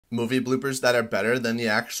movie bloopers that are better than the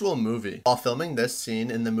actual movie. While filming this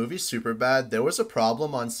scene in the movie Superbad, there was a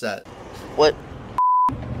problem on set. What?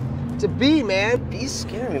 It's a bee, man. Bees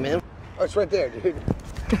scare me, man. Oh, it's right there, dude.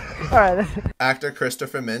 Alright. Actor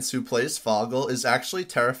Christopher Mintz, who plays Foggle, is actually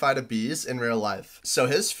terrified of bees in real life, so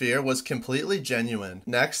his fear was completely genuine.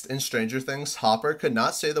 Next, in Stranger Things, Hopper could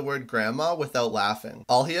not say the word grandma without laughing.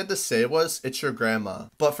 All he had to say was, "It's your grandma."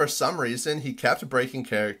 But for some reason, he kept breaking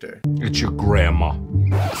character. It's your grandma.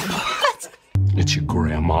 What? It's your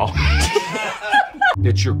grandma.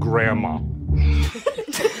 It's your grandma.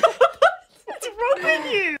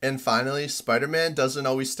 And finally, Spider-Man doesn't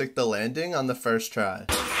always stick the landing on the first try.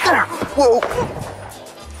 Whoa!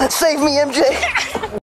 Save me, MJ!